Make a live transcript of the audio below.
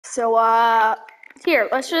So, here,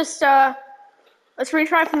 let's just, let's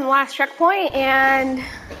retry from the last checkpoint and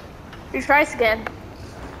retry this again.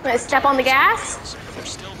 I'm gonna step on the gas.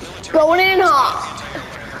 Going in hot.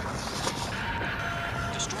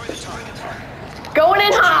 Going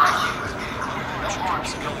in hot.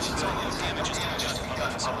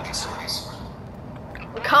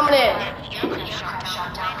 We're coming in.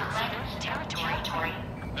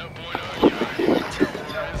 No point arguing.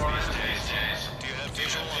 These days. Do you have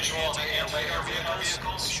visual on the anti-air radar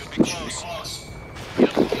vehicles? Should be close.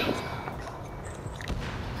 Yep.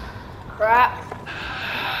 Crap.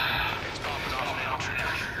 It's popping off now.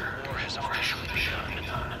 War has officially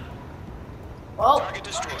begun. Well. Target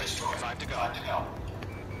destroyed. 5 to go.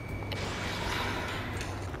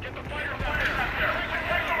 Get the fighters out there.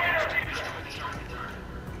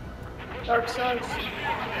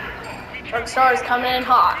 Darkstar is coming in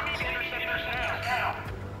hot.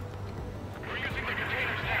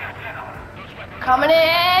 Coming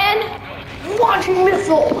in. Launching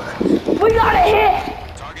missile. We got a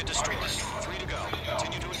hit. Target destroyed. 3 to go.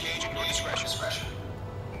 Continue to engage at your discretion.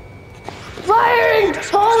 Firing.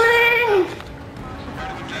 Holding.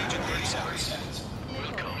 Ready to engage in 30 seconds. Here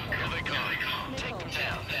they come. Take them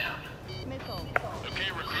down. Okay,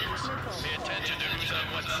 recruits. Pay attention to who's on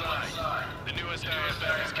what side. The newest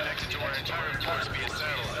IFF is connected to our entire force via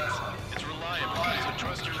satellites. It's reliable, so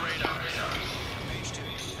trust your radars. Page 2,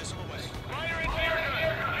 missile away.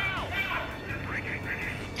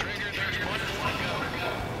 Trigger, there's one more to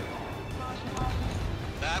go.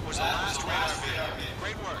 That was the last radar vehicle.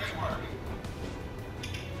 Great work.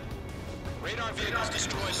 Radar vehicle's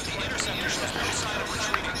destroyed, but the interceptor shows no sign of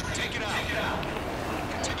retreating. Take it out.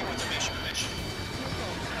 Continue with the mission.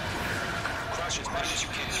 Crush as much as you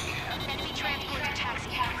can. Enemy transport to taxi.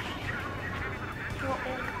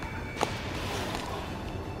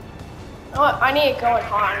 You know what? I need to go and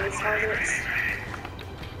on these targets.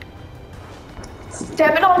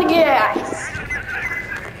 Stepping on the gas.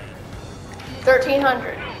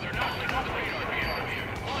 1300.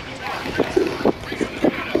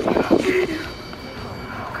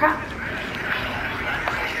 Crap.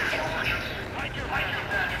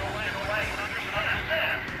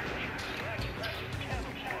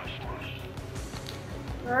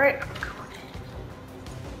 All right.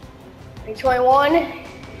 321.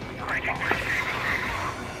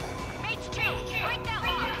 Mates 2, break that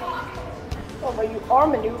lock. Oh, but you are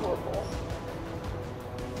maneuverable.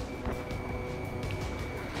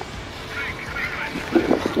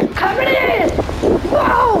 Coming in!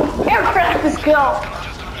 Whoa! Aircraft is go!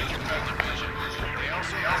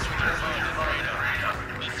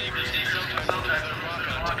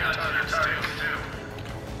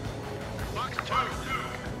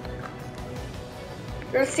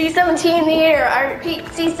 There's C-17 in the air. I repeat,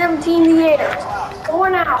 C-17 in the air.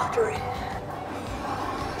 Going after it.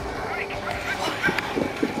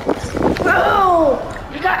 Boom!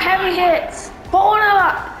 You got heavy hits. Pulling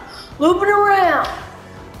up. Looping around.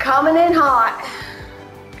 Coming in hot.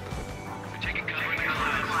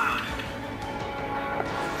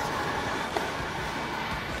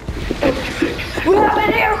 We have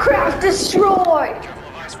an aircraft destroyed.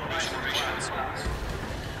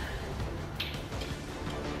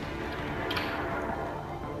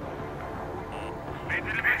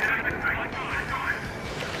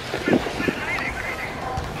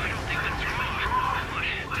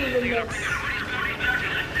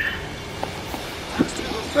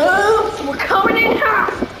 Boom! We're coming in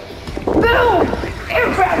hot! Boom!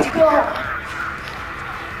 Aircraft go!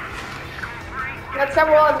 Got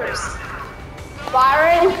several others.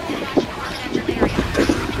 Firing.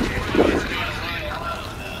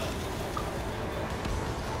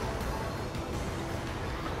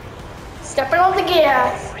 Stepping on the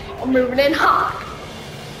gas. We're moving in hot.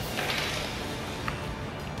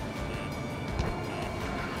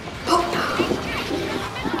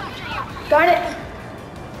 Got it.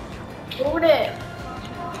 Moving in.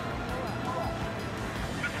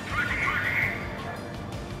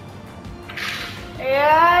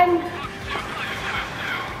 And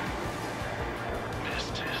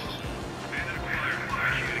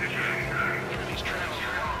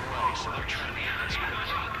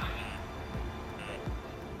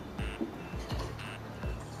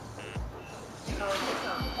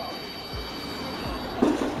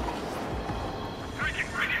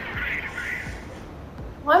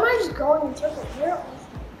why am I just going in circles here?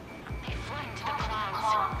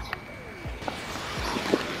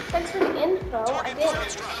 Thanks for the info. I did.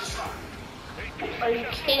 Are you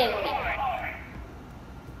kidding me?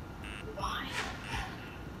 Why?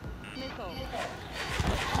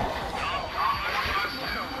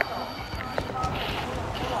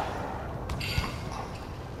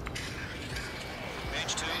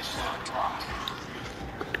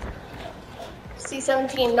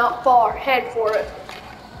 C-17 not far. Head for it.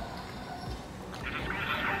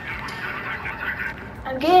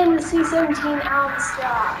 I'm getting the C-17 out of the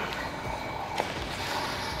sky.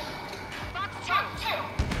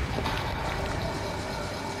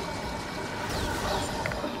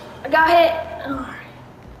 I got hit. Oh.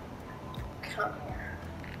 Come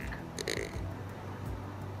here.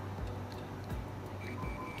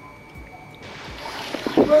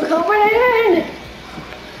 We're coming in.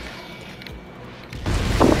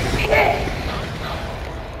 Hit.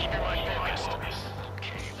 Keep your mind focused.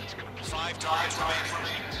 Okay, let's go. 5 targets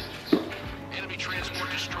remaining. Enemy transport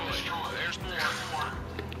destroyed. There's more.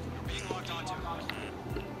 You're being locked onto.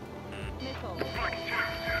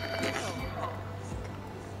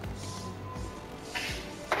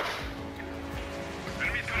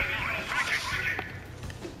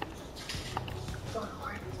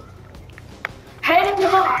 Heading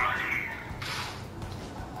hard.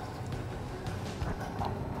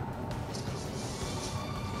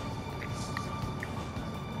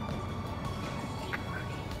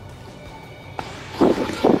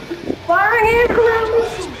 Firing aircraft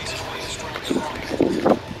missiles.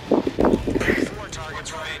 4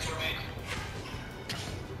 targets remaining.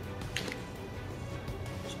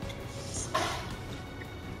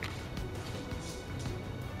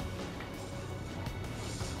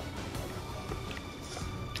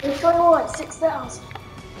 MiG-21, 6,000.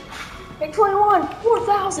 MiG-21,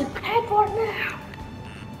 4,000. Head for it now.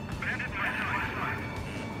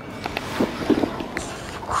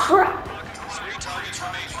 Crap. 3 targets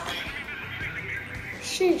remaining.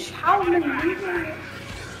 Sheesh, how many people?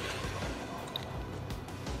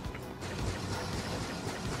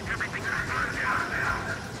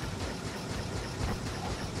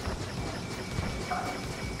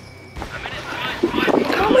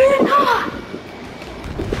 Come in hot!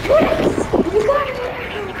 Yes! You got it!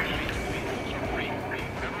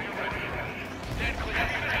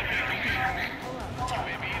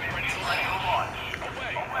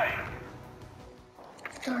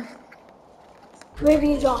 Darn it. Maybe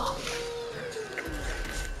it's off.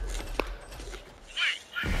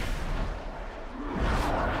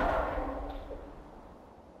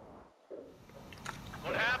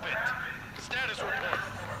 What happened? Status report.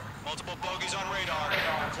 Multiple bogeys on radar.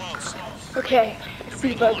 We're close. Okay, I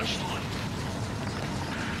see bugs.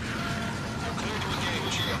 Clear to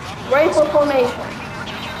engage. Ready for formation.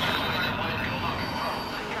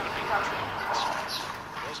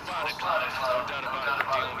 Well spotted. No doubt about it.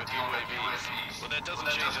 We're dealing with UAVs. But that doesn't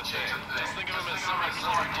change a thing. Just think of them as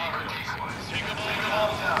semi-clever decoys. Take them all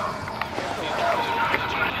down.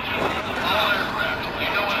 All aircraft. You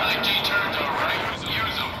know what IG terms are, right?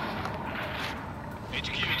 Use them.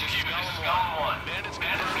 HQ, Scum 1. Bandits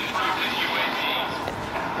confirmed with UAVs.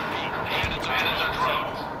 Bandits are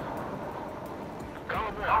drones.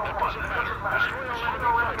 Column 1, that doesn't matter. Destroy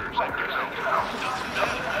all enemy fighters. Doesn't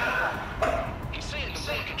matter. He's saying the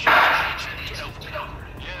war can change.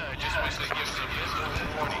 Yeah, I just wish they'd give us a bit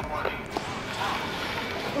more warning.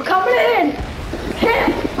 We're coming in! Hit!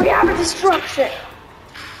 We have a destruction!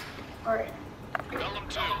 Alright. Column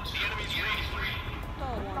 2, the enemy's reading.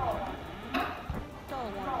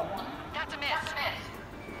 That's a miss.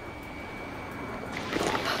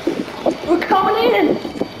 We're coming in!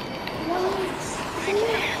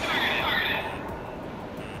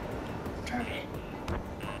 Target.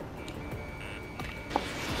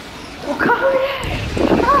 We're coming in!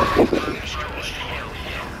 Ah!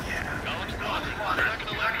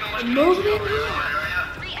 I'm moving in here.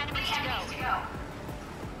 3 enemies to go.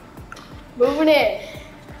 Moving in.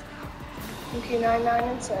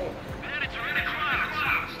 MQ-99 in sight.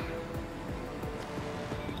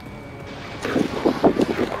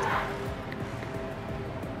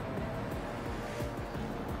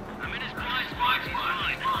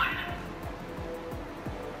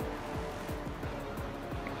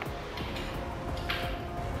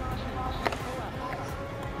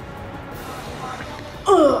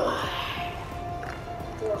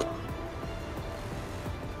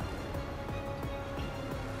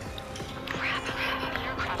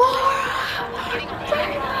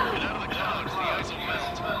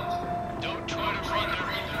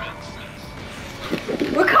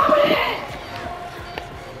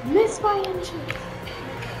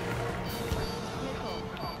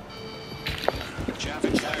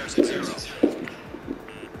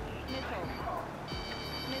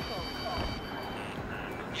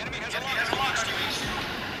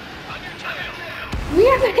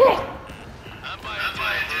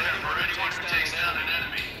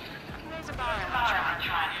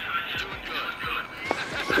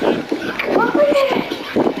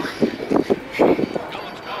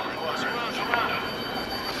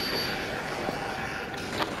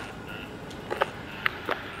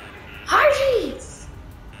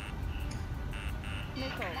 One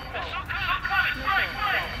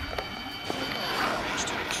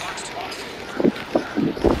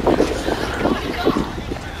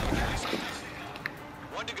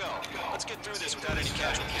to go. Let's get through this without any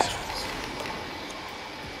casualties.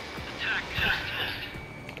 Attack test.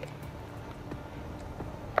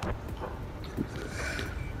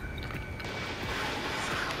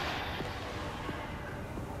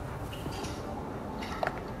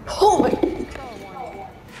 Holy!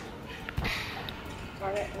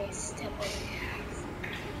 Let me step on the gas.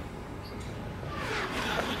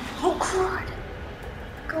 Oh crud!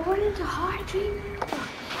 Going into hygiene.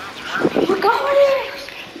 We're going in!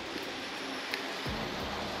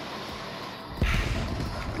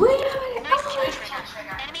 Wait a minute! Nice kill,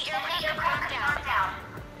 Trigger. Enemy aircraft confirmed down.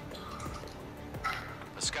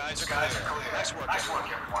 The skies are clear. Nice work,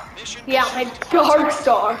 everyone. Mission Yeah, my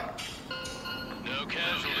Darkstar. No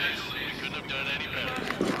casualties. We couldn't have done any better.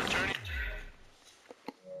 Returning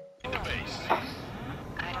to base. I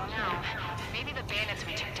don't know. Maybe the bandits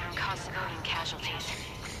we took down caused civilian casualties.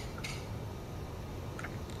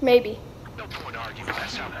 Maybe. No point arguing.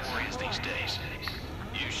 That's how war is these days.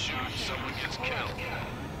 You shoot, someone gets killed.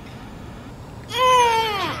 The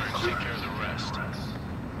guys in charge take care of the rest.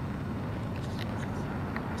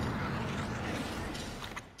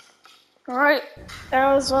 Alright,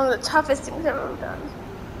 that was one of the toughest things I've ever done.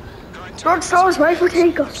 Current Darkstar is ready for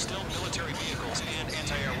takeoff. still military vehicles and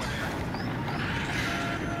anti-air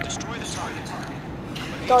weapons. Destroy the target.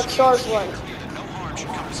 Darkstar's one. That no harm should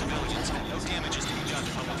come to civilians and no damage is to be done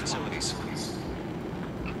to public facilities.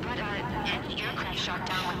 But any aircraft shot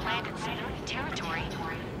down would land in civilian territory.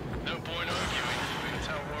 No point arguing. That's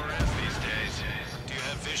how war is these days. Do you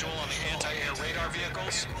have visual on the anti-air radar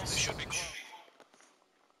vehicles? They should be close.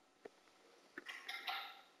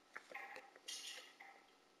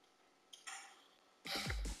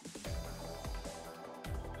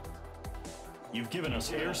 You've given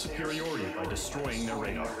us air superiority by destroying their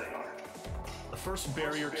radar. The first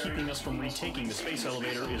barrier keeping us from retaking the space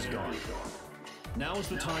elevator is gone. Now is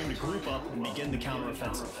the time to group up and begin the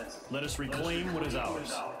counteroffensive. Let us reclaim what is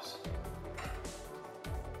ours.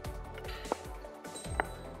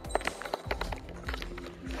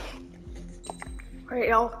 Alright,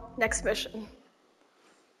 y'all. Next mission.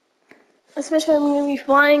 This mission, I'm going to be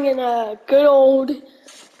flying in a good old,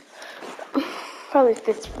 probably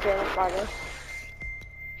 5th Gen fighter.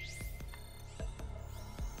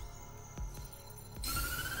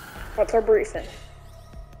 That's our briefing.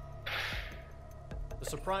 The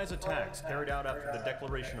surprise attacks carried out after the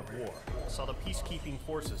declaration of war saw the peacekeeping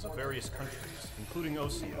forces of various countries, including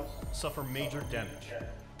Oseo, suffer major damage.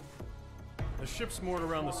 The ships moored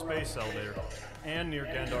around the space elevator and near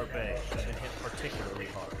Gandar Bay have been hit particularly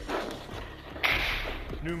hard.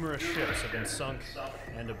 Numerous ships have been sunk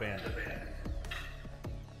and abandoned.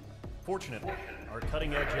 Fortunately, our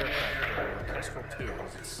cutting-edge aircraft carrier, Kestrel 2,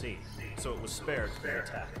 was at sea, so it was spared to the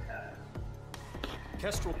attack.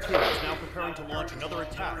 Kestrel 2 is now preparing to launch another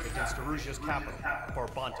attack against Erusia's capital,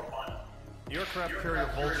 Barbante. The aircraft carrier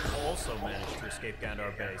Vulture also managed to escape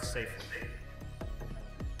Gandar Bay safely.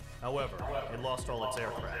 However, it lost all its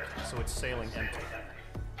aircraft, so it's sailing empty.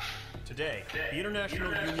 Today, the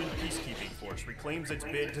International Union Peacekeeping Force reclaims its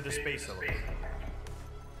bid to the space elevator.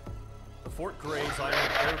 The Fort Gray's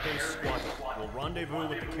Island Air Base Squadron will rendezvous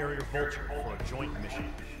with the carrier Vulture for a joint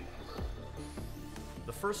mission.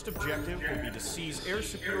 The first objective will be to seize air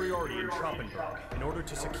superiority in Schoppenberg in order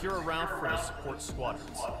to secure a route for the support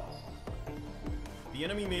squadrons. The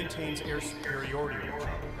enemy maintains air superiority in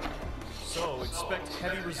Schoppenberg, so expect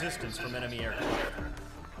heavy resistance from enemy aircraft.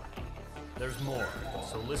 There's more,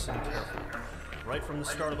 so listen carefully. Right from the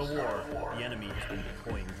start of the war, the enemy has been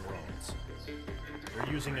deploying drones. They're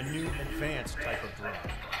using a new advanced type of drone.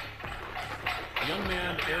 The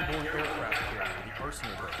unmanned airborne aircraft carrier, the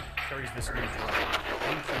Arsenal drone, carries this new drone,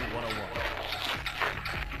 MQ-101.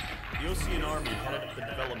 The Ocean Army headed up the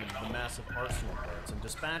development of the massive Arsenal birds and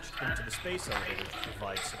dispatched them to the space elevator to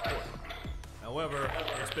provide support. However,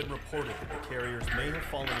 it's been reported that the carriers may have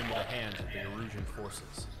fallen into the hands of the Erusian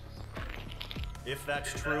forces. If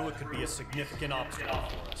that's true, it could be a significant obstacle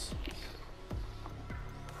for us.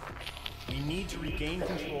 We need to regain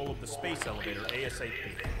control of the space elevator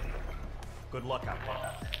ASAP. Good luck out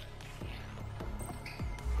there.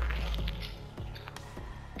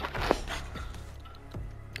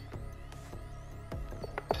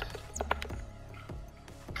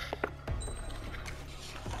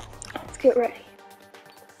 Let's get ready.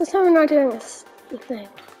 This time we're not doing this thing.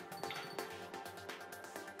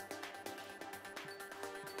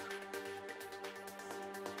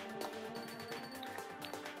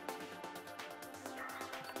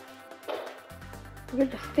 Look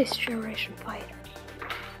at the 5th generation fighter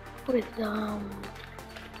with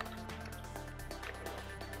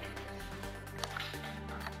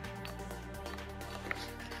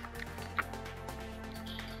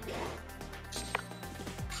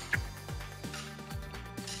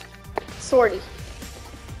Sortie.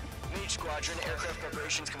 Mage Squadron, aircraft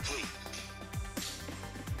preparations complete.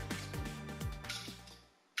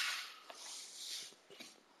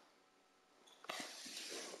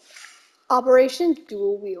 Operation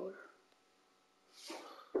Dual Wielder.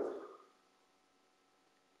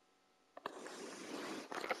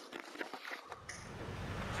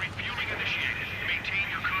 Refueling initiated. Maintain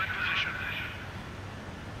your current position.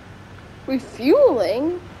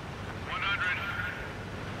 Refueling? 100.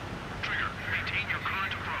 Trigger, maintain your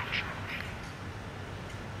current approach.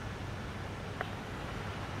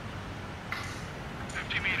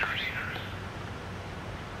 50 meters.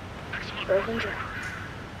 Excellent. Broken Jack.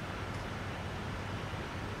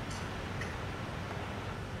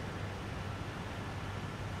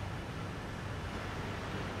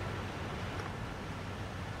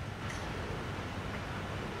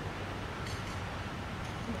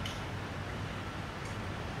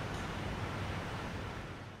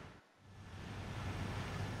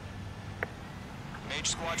 Mage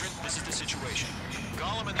Squadron, this is the situation.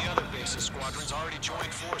 Gollum and the other bases squadrons already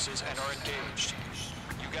joined forces and are engaged.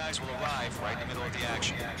 You guys will arrive right in the middle of the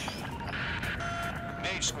action.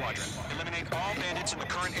 Mage Squadron, eliminate all bandits in the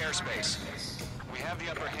current airspace. We have the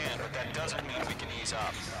upper hand, but that doesn't mean we can ease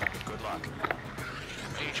up. Good luck.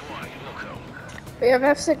 Mage 1, Wilco. We have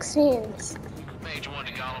F-16s. Mage 1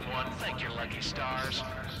 to Gollum 1, thank your lucky stars.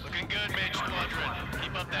 Looking good, Mage Squadron.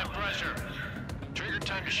 Keep up that pressure. Trigger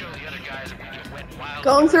time to show the other guys that we can went wild.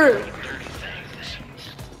 Going through. Dirty things.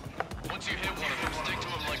 Once you hit one of them, stick to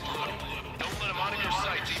them like glue. Don't let them out of your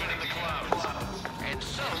sights, even in the clouds. And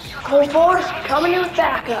so, Whole force coming in with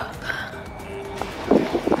backup.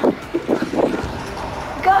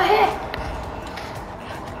 Go ahead.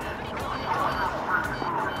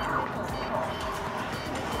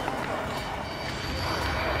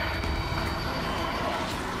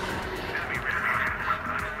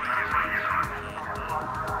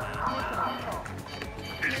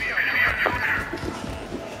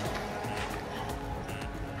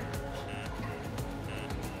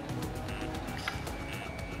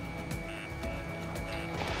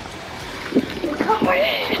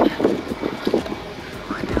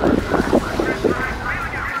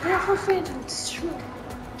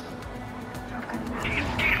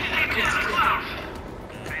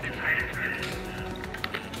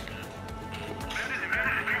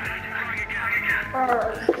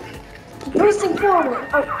 Racing forward.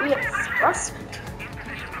 Oh, yes, thrust.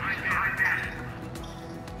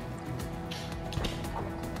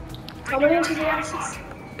 Coming into the axis.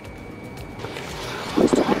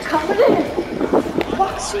 Coming in.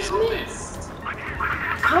 Box just missed.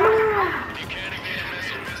 Coming around. you can't again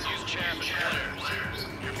misuse chaff and flares.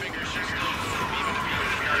 Your fingers should still move, even if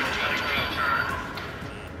you did not judge me.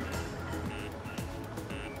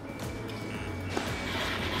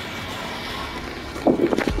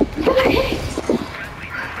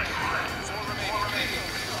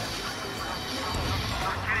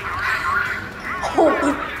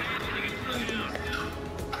 Holy.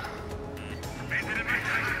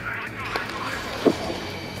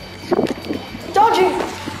 Dodging.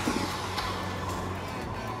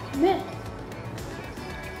 Man.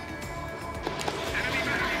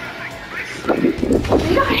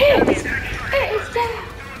 We got hit. It's down.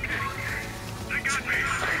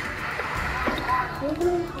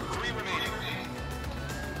 Three remaining.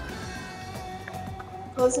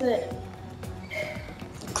 Closing in.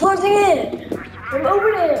 Closing in. I'm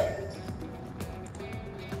over there.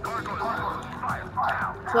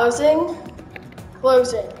 Closing.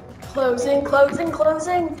 Closing. Closing. Closing.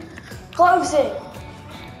 Closing. Closing.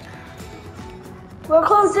 We're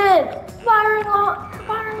closing. Firing on.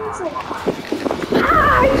 Firing missile.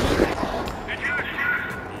 Ah!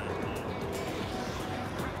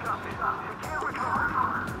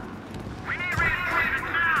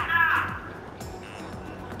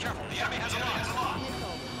 Careful, the enemy has a lot.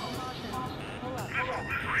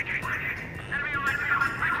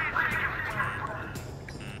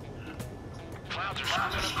 Clouds are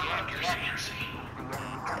screwing up the accuracy.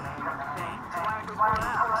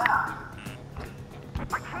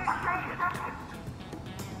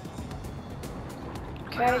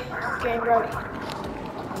 Okay, game ready.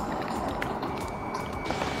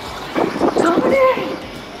 Coming in!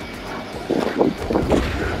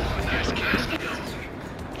 Nice kill.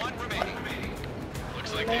 One remaining.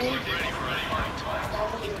 Looks like they look ready for a fight.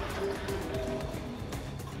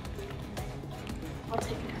 I'll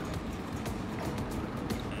take it out.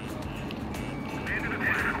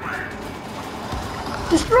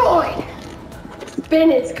 Destroyed!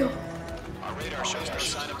 Bandits go. Our radar shows no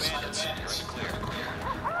sign of bandits. You're in the clear.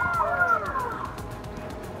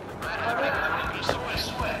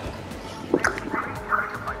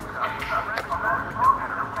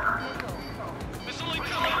 Missile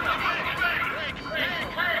incoming!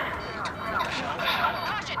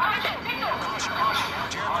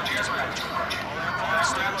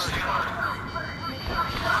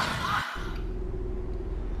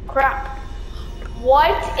 Crap.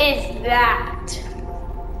 What is that?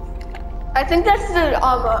 I think that's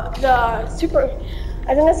the super.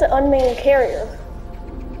 I think that's the unmanned carrier.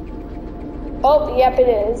 Oh, yep, it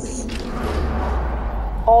is.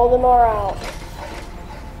 All of them are out.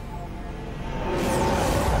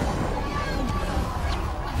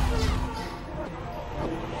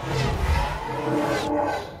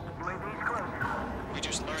 We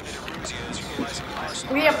just learned that Eruzia is utilizing our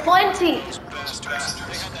arsenal. We have plenty. These bastards.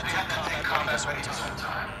 They had that deep combat this whole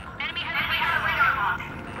time. Enemy has a radar lock.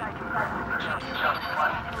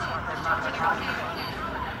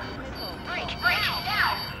 Break,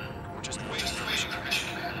 down. We're just waiting for mission.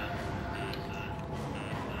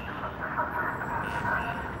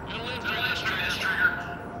 You'll live through this trigger.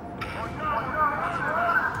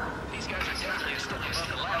 These guys are definitely a step above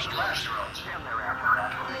the last row.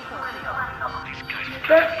 These guys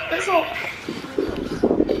There's all.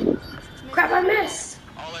 Crap, I missed.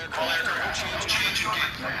 all aircraft are changing.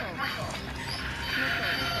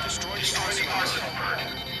 Destroy the arsenal.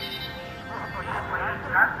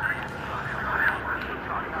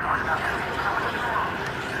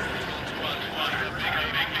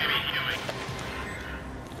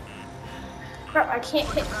 Crap, I can't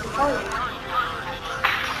hit the target.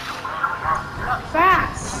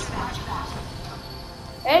 Fast.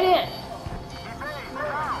 Head in.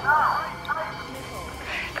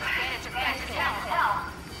 Bandits are fast as hell.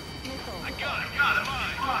 I got it,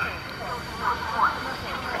 mine.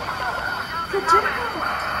 Good job.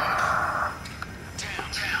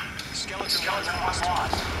 Skeleton lost.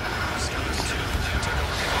 Skeleton 2.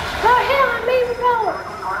 Oh, hell, I made repeller.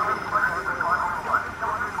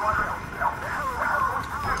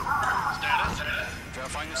 Status.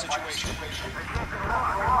 Verifying the situation.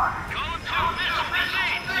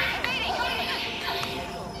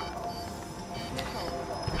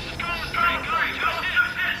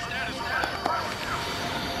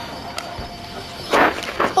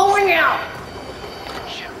 Pulling out.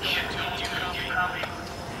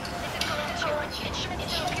 Instrument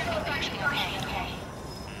still appear to be functioning okay.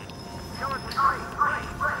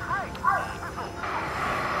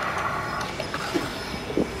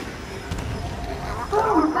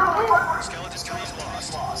 Skeleton 3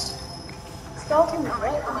 is lost. Skeleton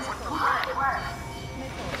right.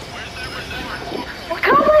 We're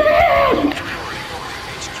coming in!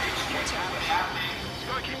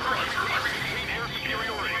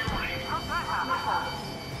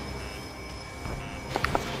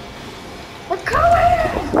 We're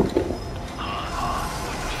coming!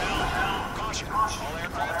 Caution. All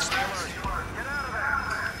aircraft stay alert.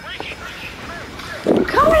 We're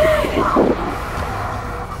coming!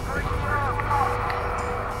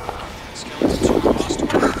 Skeleton 2 lost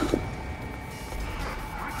order.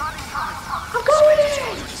 I'm going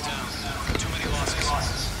in! Is down. Too many losses.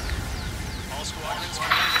 All squadrons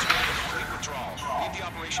command to make a complete withdrawal. Leave the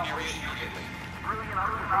operation area immediately.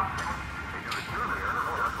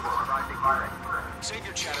 Save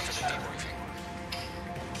your chatter for the debriefing.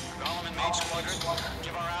 Golem and Mage Squadron,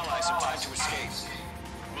 give our allies some time to escape.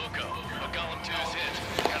 Wilco, a Golem 2's hit.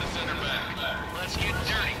 Gotta send her back. Let's get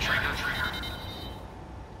dirty, Trigger.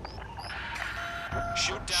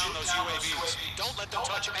 Shoot down those UAVs. Don't let them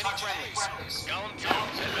touch any friendlies. Golem 2,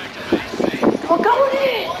 head back to base. We're going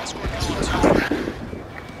in! Escort Golem 2.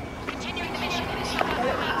 Continuing the mission.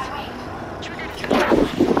 Trigger to back 9.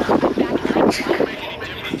 Make any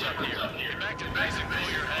difference up here. Get back to base and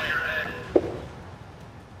pull your head.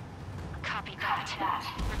 Copy that.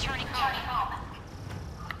 Returning home.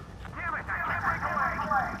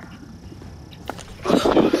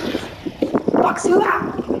 Box you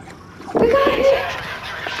out! We got it!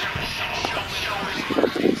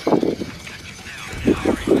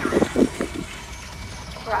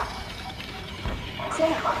 Crap.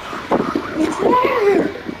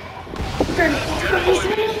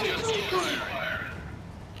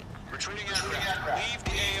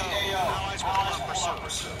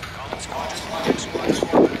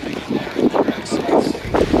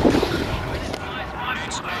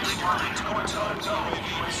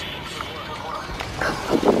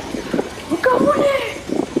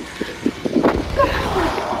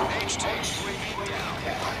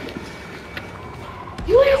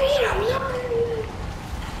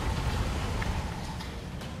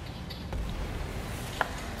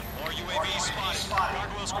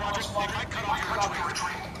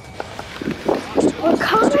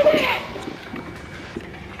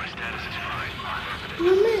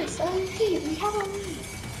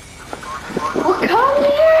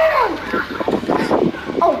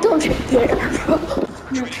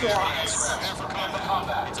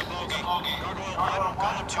 It's a bogey. Gargoyle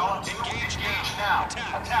 1, column 2, engage now.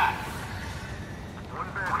 Attack.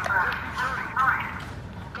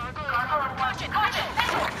 Gargoyle, caution.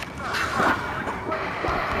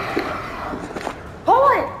 Pull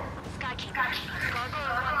it! Skykeeper.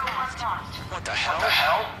 Gargoyle 1 lost. What the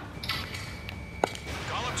hell?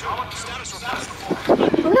 Column 2, status report.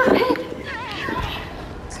 I'm not hit!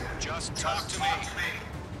 Just talk to me.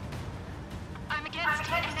 I'm against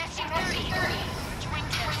an SC-30. Twin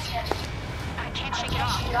test. I can't shake it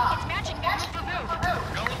off. It's matching me move for move.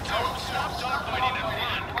 Column 2, stop dogfighting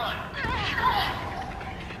and run.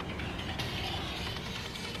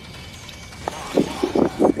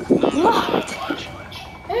 Locked!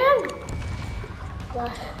 And...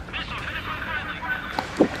 Gosh.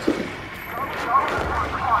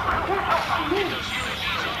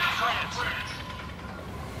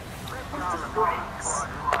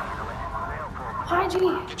 Hi, G.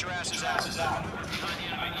 Get your asses out.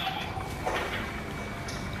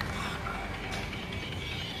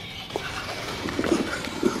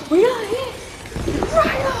 We are here!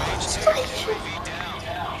 Right off! Straight shot! UAV down.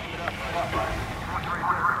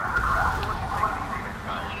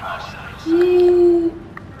 Gee.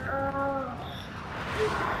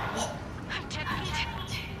 I'm 10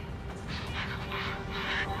 feet.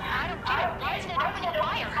 I don't get it. Why isn't it opening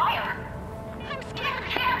fire? I'm scared.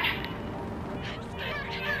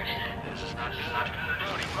 This is not good.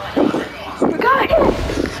 We got it!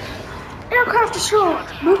 Aircraft destroyed!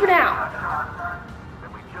 Moving out!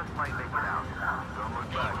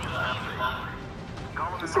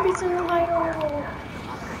 This will be so high.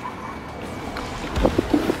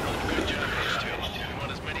 Good job, H2. We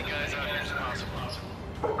want as many guys out here as possible.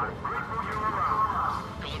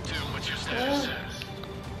 Column 2, what's your status?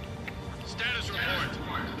 Status report.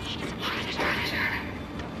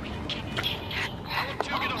 Column 2,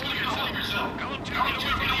 get a hold of yourself. Column 2,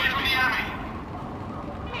 get away from the enemy.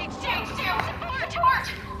 H2, support!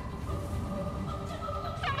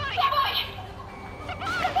 Somebody!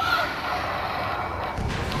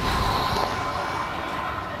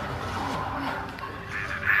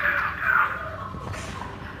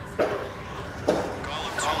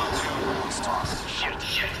 Column 2, lost.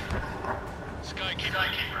 Shit. Skykeeper,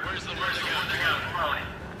 where's the worst guy?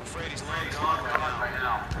 I'm afraid he's long gone right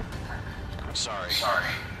now. I'm sorry.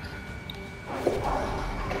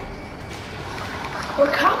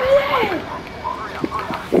 We're coming in!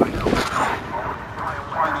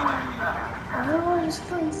 Everyone's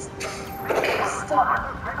freeze. Stop.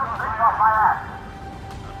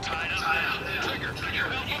 Tied up now.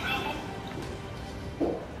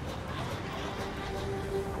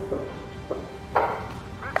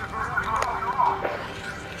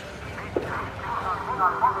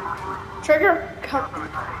 Trigger, help.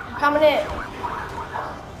 Trigger, coming in.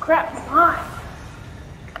 Crap, fine.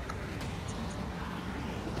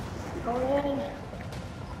 Going in.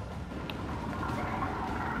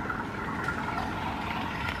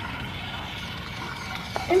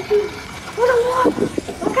 Empty. What a lot!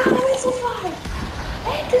 I got a missile fire!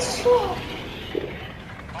 And destroy!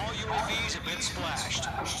 All UAVs have been splashed.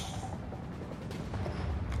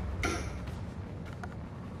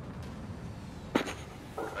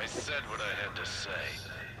 I said what I had to say.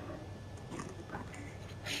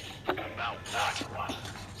 About what?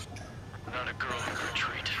 Not a girl who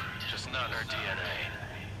retreat. Just not in her DNA.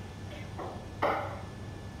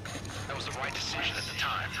 That was the right decision at the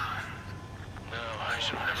time. No, I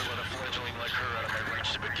should have never let a fledgling like her out of my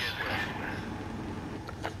reach to begin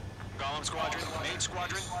with. Golem Squadron, main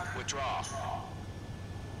squadron, withdraw.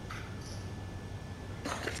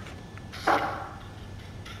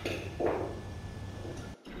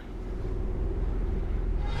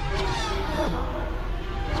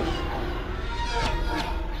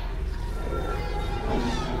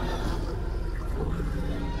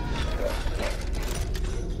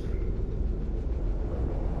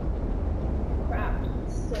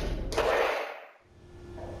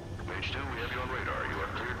 H2, we have you on radar. You are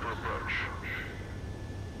cleared for approach.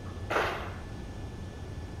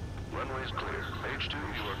 Runway is clear. H2,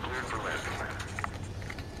 you are cleared for landing.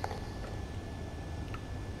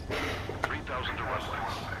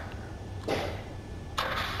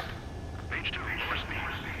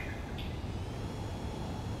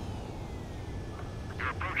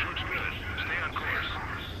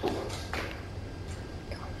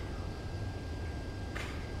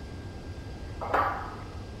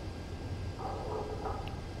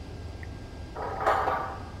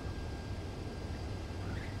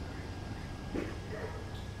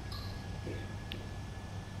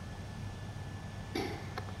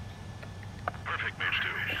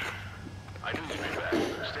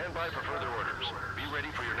 orders. Be ready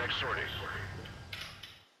for your next sortie.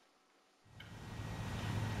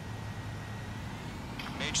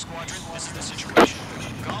 Mage Squadron, this is the situation.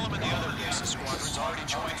 Gollum and the other bases squadrons already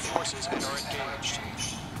joined forces and are engaged.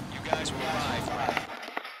 You guys will arrive.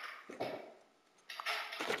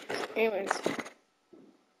 Anyways.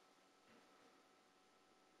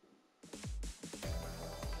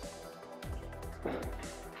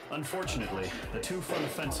 Unfortunately, the two-front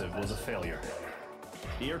offensive was a failure.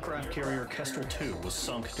 The aircraft carrier Kestrel II was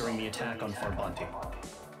sunk during the attack on Farbanti.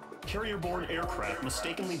 Carrier-borne aircraft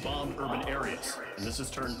mistakenly bombed urban areas, and this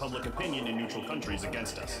has turned public opinion in neutral countries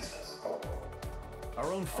against us.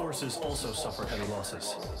 Our own forces also suffered heavy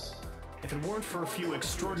losses. If it weren't for a few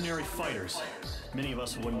extraordinary fighters, many of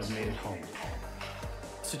us wouldn't have made it home.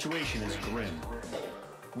 The situation is grim.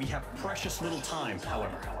 We have precious little time,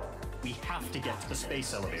 however. We have to get to the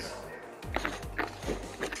space elevator.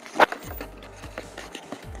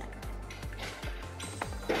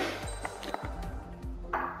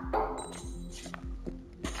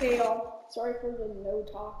 Okay, y'all. Sorry for the no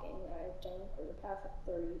talking that I've done for the past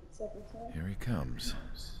 30 seconds now. Here he comes.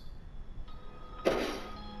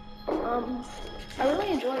 I really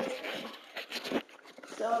enjoyed this game.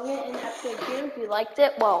 So I'm going to end the episode here. If you liked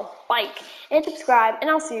it, well, like and subscribe, and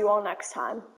I'll see you all next time.